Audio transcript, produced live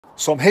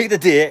So I'm here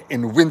today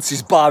in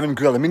Wincey's Bar and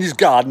Grill. I'm in his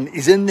garden.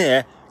 He's in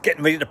there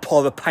getting ready to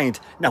pour a pint.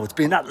 Now, it's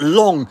been that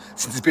long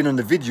since he's been on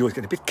the video. He's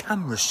getting a bit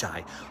camera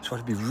shy. So I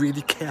have to be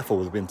really careful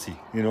with Wincey,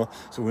 you know.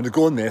 So we're going to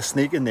go in there,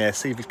 sneak in there,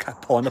 see if he's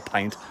pouring a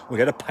pint. We'll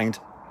get a pint.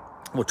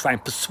 We'll try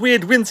and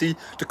persuade Wincey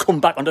to come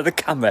back onto the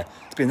camera.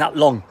 It's been that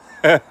long.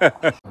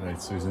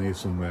 Alright, so he's in here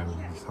somewhere.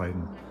 He's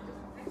hiding.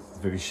 He's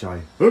very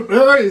shy. Oh,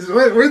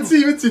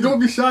 Wincey, don't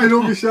be shy,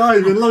 don't be shy.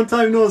 It's been a long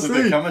time no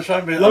see. Long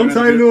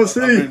time no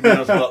see.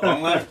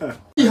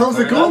 How's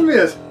it going,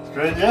 mate?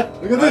 Great, yeah.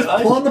 Look at this,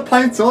 pouring the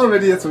pints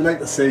already. That's what we like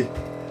to see.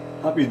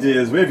 Happy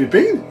days. Where have you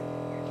been?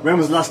 When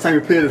was the last time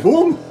you played at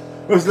home?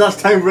 When was the last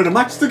time we were in a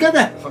match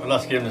together? Fucking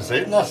last game of the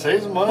season, last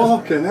season, wasn't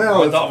it? Fucking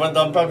hell. I went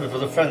down Bradford for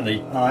the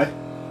friendly. Aye.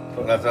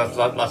 But that's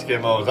the last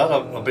game I was at.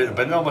 I'll beat the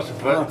bin now. What's the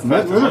first?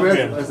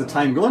 Where's the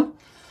time gone?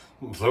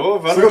 So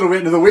got to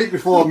wait another week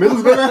before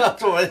Middlesbrough.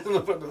 That's all right.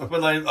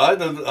 When I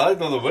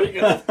know the week.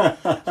 I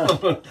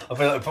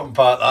feel like putting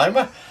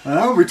part-timer. I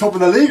know, we're top of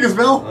the league as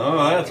well.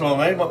 Alright, that's what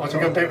I mean. What's a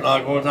good people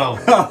now going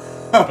down?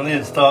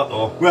 Brilliant start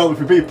though. Well,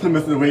 if we beat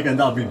Plymouth in the weekend,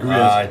 that'd be great.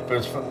 Aye, but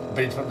it's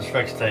beats from the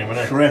Safc team, isn't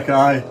it? Correct,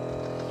 aye.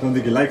 Don't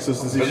think he likes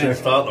us, does he? Brilliant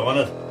start though,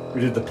 isn't it? We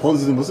did the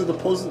Poznan, was it the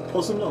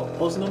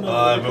Poznan?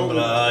 I remember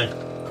that, aye. A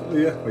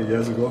couple of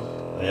years ago.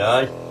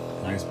 Aye.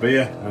 Nice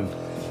beer. And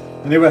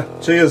anyway,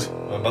 cheers.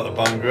 What about the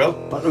Bar and Grill?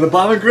 Back to the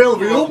Bar and Grill,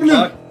 reopening.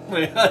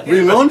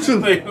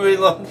 Relaunching.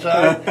 Relaunch,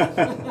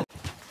 aye.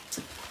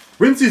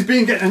 Wincey's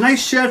been getting a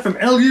nice shirt from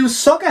LU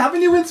Soccer,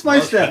 haven't you, Wince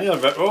Meister? A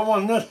retro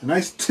one, isn't it? A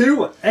nice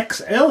 2XL.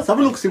 Let's have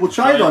a look, see, we'll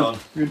try it on.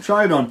 We can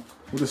try it on.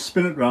 We'll just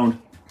spin it round.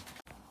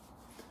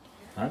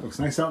 That looks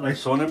nice, that nice.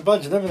 Sewn in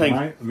badge and everything.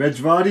 Right, Reg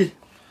Vardy.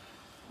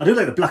 I do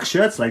like the black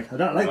shirts, like. I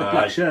don't like the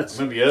black shirts.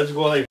 Maybe years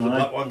ago, like the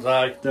black ones,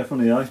 aye.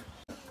 Definitely, aye.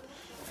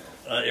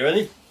 Right, you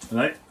ready?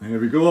 Right, here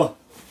we go.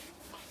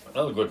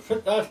 Another good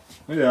fit, that.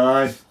 Yeah,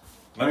 aye.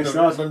 Nice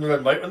that. Remember the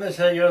red white one this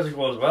here years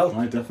ago as well.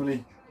 Aye,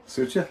 definitely.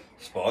 Suit you.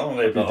 Spot on,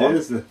 leave that on.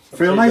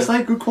 Feel nice,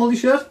 like, good quality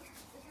shirt.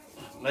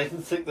 Nice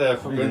and thick there.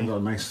 Got a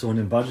nice sewn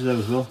in badge there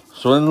as well.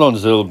 Sewn in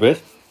London's a little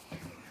bit.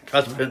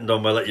 Hasn't been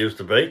done well it used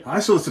to be. I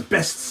saw it's the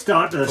best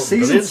start to the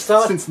season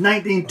since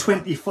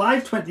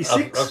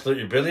 1925-26.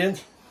 Absolutely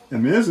brilliant.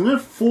 Amazing, isn't it?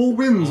 4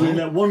 wins and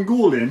get 1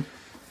 goal in.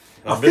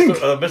 I think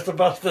Mr.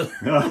 Bastard.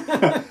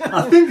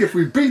 I think if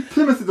we beat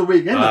Plymouth at the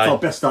weekend, that's our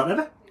best start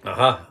ever.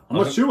 I'm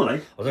not sure,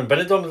 like. I was in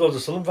Benidorm with loads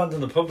of Sunderland fans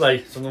in the pub,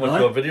 like. Some of them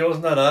went to videos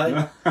and that,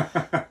 aye.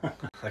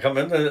 I can't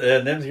remember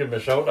the names to give them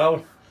a shout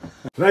out.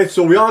 Right,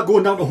 so we are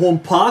going down to Home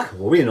Park.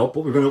 Well, we're not,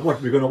 but we're going to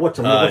watch. We're going to watch.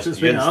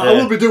 I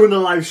will be doing a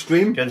live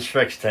stream against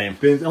Safc team.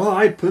 Oh,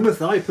 aye, Plymouth.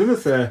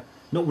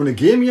 Not won a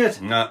game yet.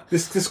 Nah.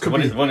 This could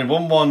be. When he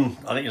won one,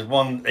 I think it's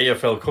one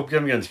AFL Cup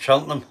game against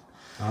Cheltenham.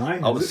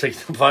 Aye. Out of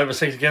 5 or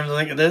 6 games, I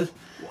think it is.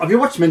 Have you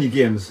watched many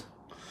games?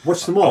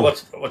 Watched them all. I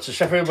watched the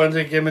Sheffield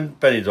Wednesday game in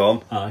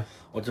Benidorm. Aye.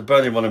 Watched the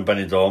Burnley one in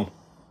Benidorm.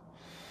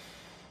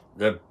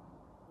 The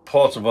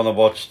Portsmouth one I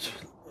watched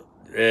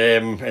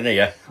in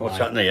here. What's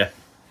that in here?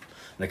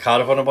 And the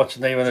Cardiff one I watched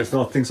in here. There's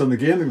no things on the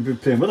game. We've been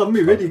playing well, haven't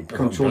we? Really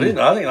controlling.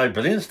 I think like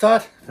brilliant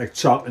start. Like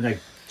chalk and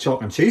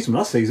cheese from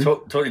last season.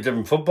 Totally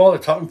different football.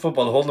 Attacking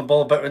football. They're holding the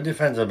ball better in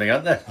defence, I think,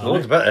 aren't they?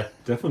 Loads better.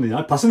 Definitely.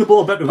 Aye. Passing the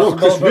ball better well.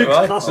 Chris Rigg,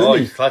 class, isn't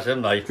he? Class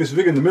him, like. Chris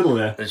Rigg in the middle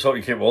there. They sort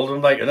of keep hold of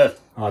him, like, innit?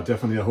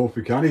 Definitely. I hope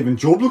we can. Even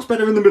Job looks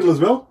better in the middle as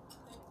well.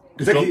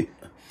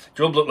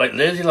 Job looked like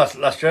lazy last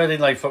year. He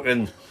didn't like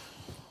fucking.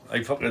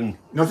 I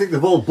think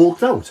they've all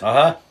bulked out.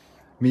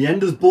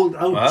 Meander's bulked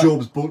out.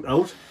 Job's bulked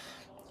out.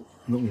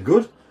 Looking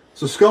good.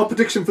 So score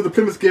prediction for the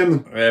Plymouth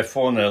game.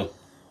 4-0.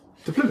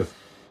 To Plymouth.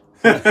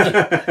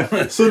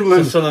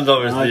 Sunderland. Sunderland,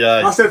 obviously,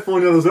 yeah. I said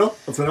 4-0 as well.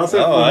 That's what I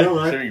said. 4-0, right.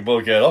 So we can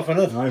both get off,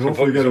 innit? I hope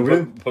we get a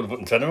win.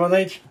 Putting 10 on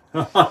each.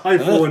 Aye,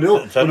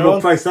 4-0.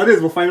 What price that is,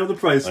 we'll find out the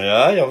price.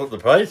 Yeah, I'll look the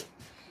price.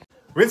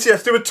 Wincey,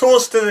 let's do a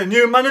toast to the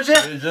new manager.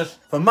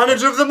 For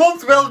Manager of the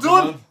Month, well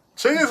done.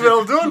 Cheers,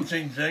 well done.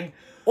 Ching, ching.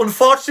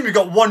 Unfortunately, we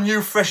got 1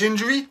 new fresh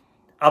injury.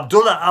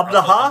 Abdullah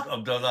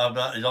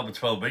Abdullah, he's over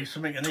 12 weeks,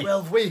 something, isn't he?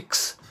 12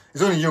 weeks.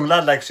 He's only a young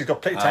lad, like, so he's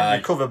got plenty of time to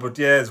recover, but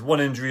yeah, there's 1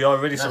 injury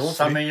already, so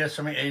hopefully.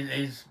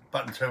 He's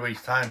back in 2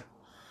 weeks' time.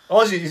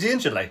 Oh, is he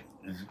injured, like?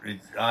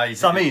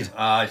 Samid?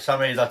 Aye,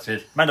 Samid, that's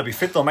it. Might not be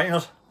fit though, might he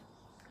not?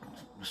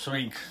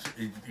 Something,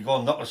 you go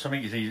and knock with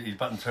something, he's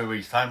back in 2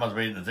 weeks' time, as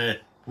we today.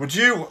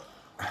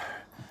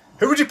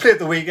 Who would you play at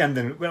the weekend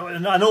then? Well,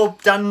 I know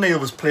Dan Neil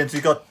was playing, so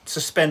he got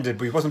suspended,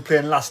 but he wasn't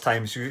playing last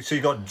time, so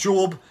you got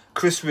Job,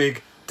 Chris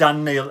Rigg,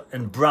 Dan Neil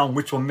and Brown.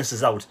 Which one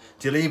misses out?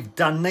 Do you leave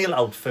Dan Neil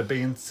out for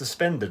being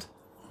suspended?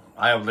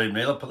 I would leave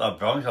Neil, put that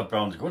Brown, because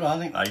Brown's good, I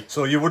think, like.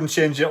 So you wouldn't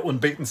change your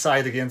unbeaten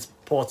side against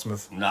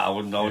Portsmouth? No, I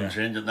wouldn't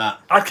change it, nah.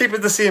 I'd keep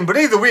it the same, but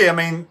either way, I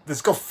mean,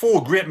 there's got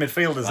 4 great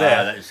midfielders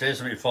there. Like you say,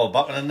 something to fall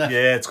back on in there.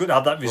 Yeah, it's good to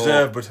have that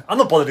reserve, but I'm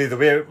not bothered either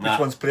way which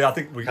one's played. I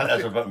think we can't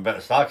have a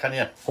better start, can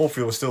you?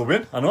 Hopefully we'll still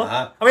win, I know.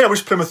 I mean, I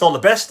wish Plymouth all the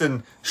best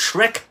and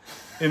Shrek.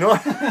 You know?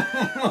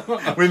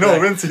 We know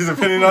Wincey's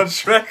opinion on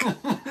Shrek.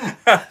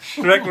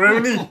 Shrek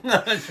Rooney.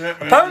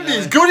 Apparently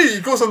he's good.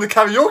 He goes on the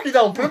karaoke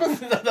down Plymouth.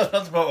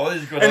 That's about all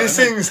he's good and at, he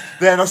sings,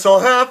 then I saw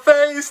her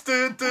face,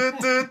 do, do,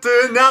 do,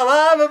 do, now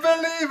I'm a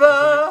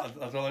believer.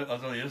 That's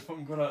all he is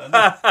fucking good at, isn't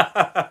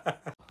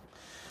it?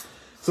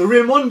 So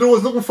Raymondo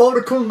is looking forward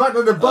to coming back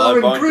to the bar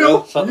and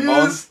grill.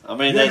 Yes. I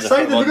mean, you're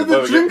excited. Look at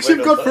the drinks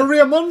you've got for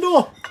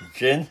Raymondo.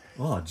 Gin.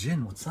 Oh,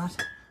 gin. What's that?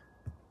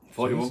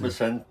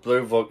 41%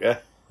 blue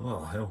vodka.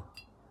 Oh, hell.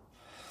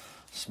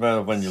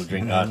 Smell when you'll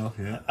drink that.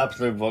 Yeah.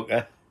 Absolute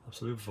vodka.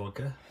 Absolute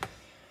vodka.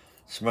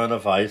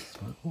 Smirnoff Ice.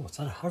 Oh, what's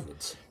that? A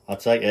Harrods?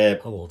 That's like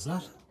How old's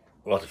that?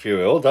 what a few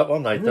year old that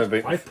one. Like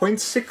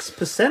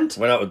 5.6%.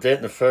 went out with date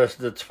on the 1st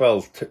of the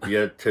 12th,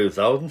 year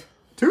 2000.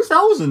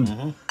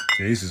 2000.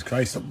 Jesus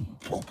Christ!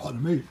 Oh,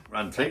 pardon me.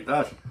 And take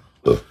that.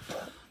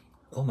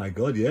 Oh my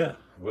God! Yeah.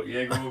 What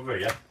year go over?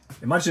 Yeah.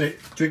 Imagine it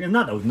drinking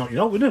that. That would knock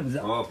you out, wouldn't it?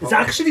 Oh, it's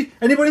actually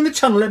anybody in the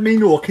channel. Let me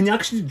know. Can you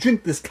actually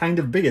drink this kind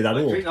of beer that I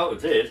old? drink out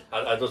with date.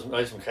 I doesn't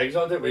nice some kegs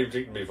on it. We've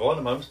drinking before,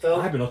 and I'm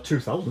still. I've been at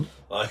 2000.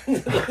 Aye.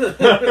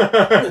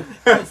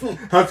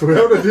 That's way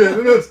out of date,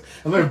 isn't it?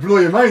 I'm going to blow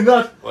your mind.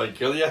 That. I'd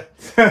kill you.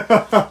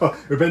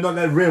 We better not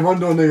let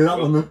Raymondo near that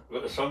one. Then.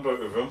 Got the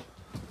Sunbroker from.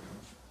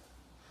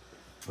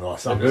 Oh,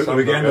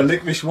 Sunbroker again. The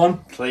licorice one.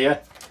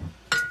 Clear.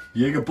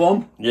 Jaeger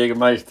bomb.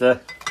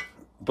 Jägermeister.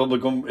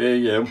 Bubblegum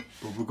AU.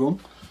 Bubblegum.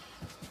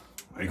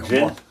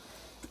 Gin.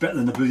 It's better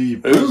than the bloody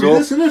brewery,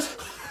 this, isn't it?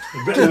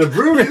 It's better than the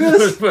brewery,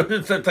 this.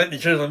 Technically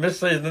choose on this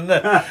season, isn't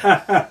it?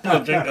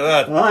 I'll drink to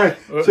that. Aye.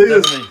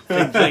 Cheers.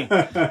 Definitely.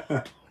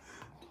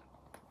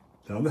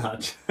 Down the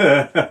hatch.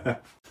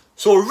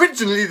 So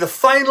originally the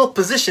final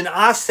position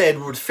I said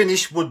would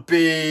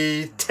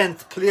be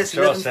 10th place,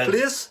 11th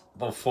place.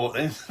 About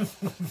 14th,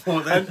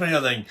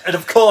 I think. And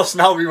of course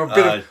now we were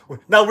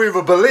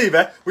a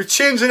believer. We're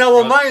changing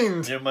our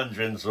mind. You're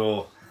Mandarin,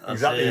 so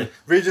exactly.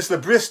 Regis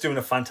Lebris doing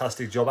a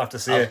fantastic job, I have to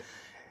say.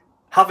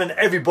 Having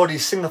everybody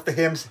sing off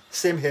the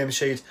same hymn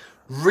sheet,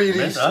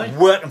 really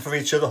working for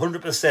each other,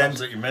 100%.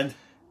 Absolutely meant.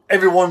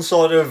 Everyone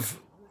sort of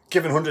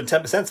giving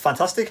 110%. It's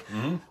fantastic.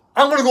 I'm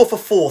going to go for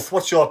 4th.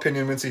 What's your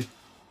opinion, Wincey?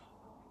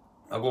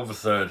 I'll go for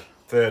 3rd.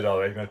 3rd, all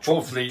right.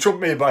 Hopefully, trump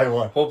me by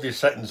one. Hopefully,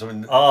 2nd, so we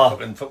can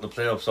fucking fuck the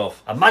playoffs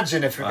off.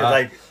 Imagine if we could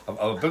like.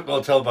 I've booked the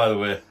hotel, by the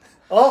way.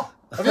 Oh,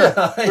 have you?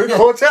 Booked the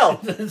hotel.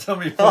 Tell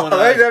me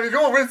right, there we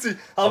go, Wincey.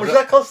 How much did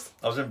that cost?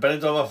 I was in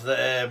Benidorm after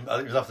I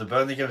think it was after the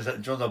Burnley game. I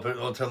said, John, I booked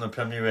the hotel in the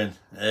Premier Inn.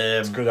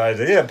 It's a good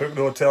idea. Booked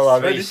the hotel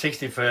already.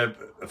 $360 for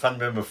a fan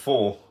member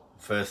 4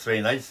 for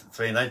 3 nights.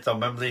 3 nights on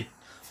Wembley.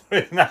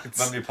 3 nights.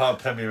 Wembley Park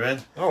Premier Inn.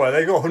 Oh, well, there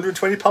you go.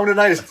 £120 a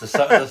night.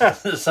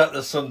 The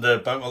Saturday, Sunday,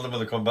 bank holiday when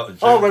they come back to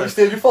Tuesday. Oh, where we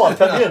stayed before,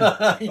 Premier Inn.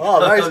 Oh,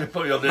 right.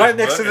 Right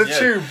next to the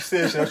tube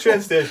station, or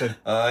train station.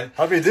 Aye.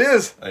 Happy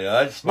days.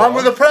 Aye. Man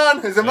with a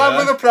plan. He's a man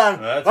with a plan.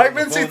 Right,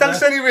 Wincey,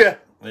 thanks anyway.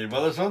 Are you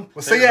well, son?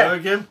 We'll see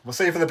you. We'll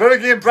see you for the Borough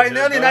game bright and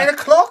early, 9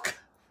 o'clock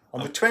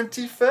on the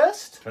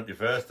 21st.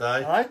 21st,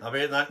 aye. I'll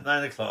be at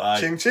 9 o'clock, aye.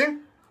 Ching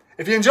ching.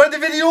 If you enjoyed the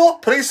video,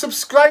 please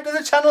subscribe to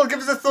the channel, give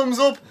us a thumbs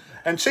up,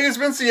 and cheers,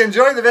 Wincey.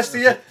 Enjoy the rest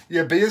of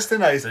your beers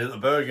tonight. See you at the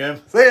Borough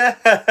game. See ya.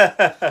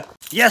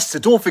 Yes, so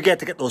don't forget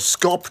to get those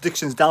score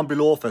predictions down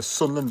below for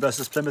Sunderland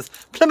versus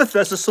Plymouth. Plymouth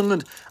versus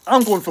Sunderland.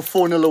 I'm going for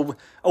 4-0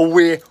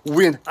 away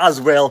win as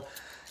well.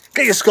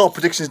 Get your score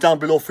predictions down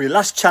below for your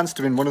last chance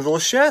to win one of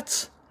those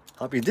shirts.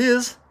 Happy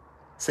days.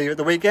 See you at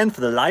the weekend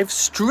for the live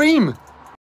stream.